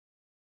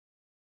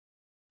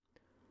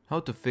How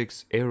to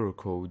fix error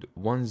code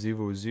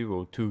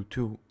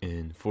 10022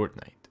 in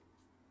Fortnite.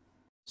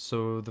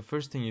 So the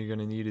first thing you're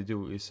gonna need to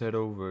do is head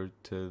over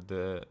to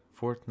the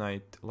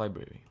Fortnite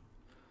library.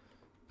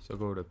 So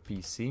go to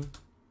PC,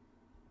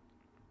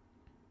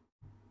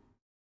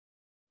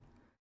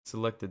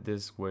 select the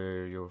disk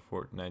where your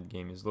Fortnite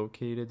game is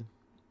located,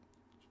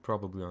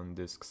 probably on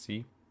disk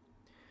C.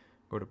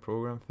 Go to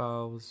Program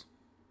Files,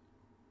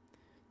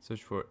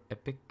 search for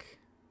Epic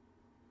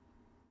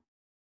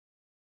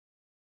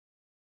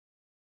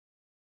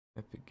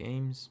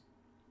Games,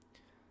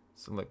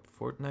 select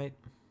Fortnite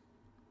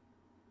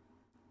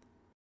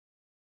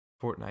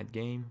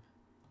game,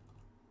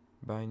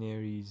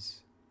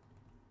 binaries,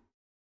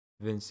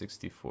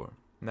 Vin64.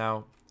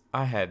 Now,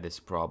 I had this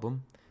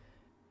problem.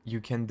 You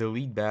can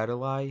delete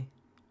BattleEye,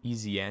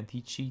 Easy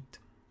Anti-Cheat,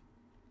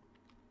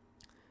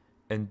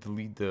 and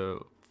delete the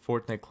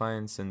Fortnite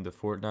clients and the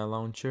Fortnite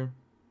launcher,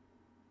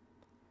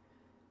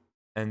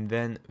 and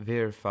then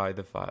verify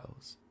the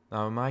files.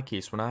 Now in my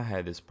case, when I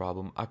had this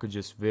problem, I could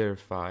just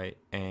verify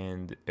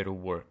and it'll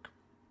work.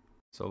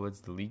 So let's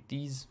delete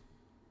these.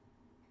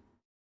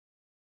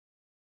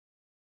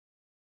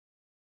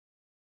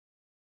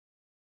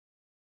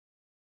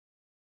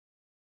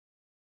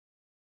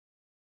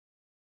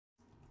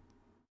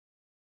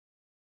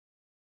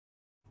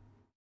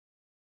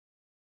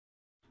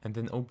 And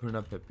then open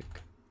up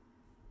Epic.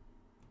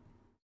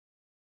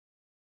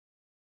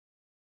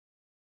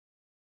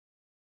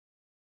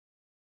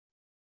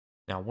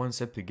 Now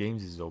once Epic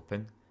Games is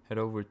open, head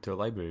over to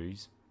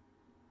Libraries.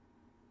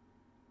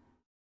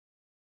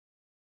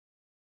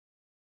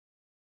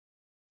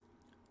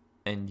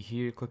 And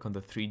here click on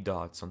the 3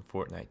 dots on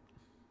Fortnite.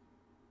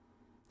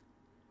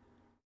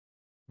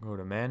 Go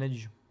to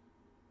Manage.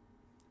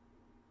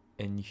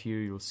 And here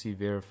you'll see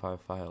Verify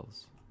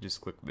Files. Just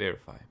click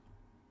Verify.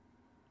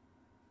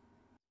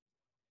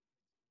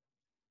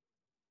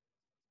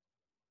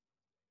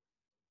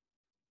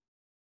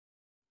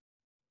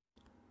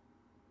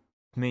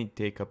 It may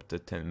take up to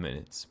 10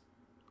 minutes.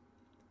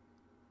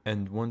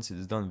 And once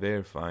it's done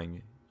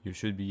verifying, you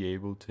should be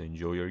able to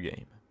enjoy your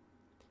game.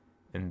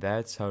 And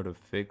that's how to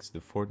fix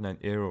the Fortnite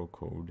error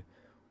code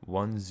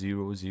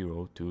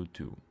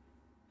 10022.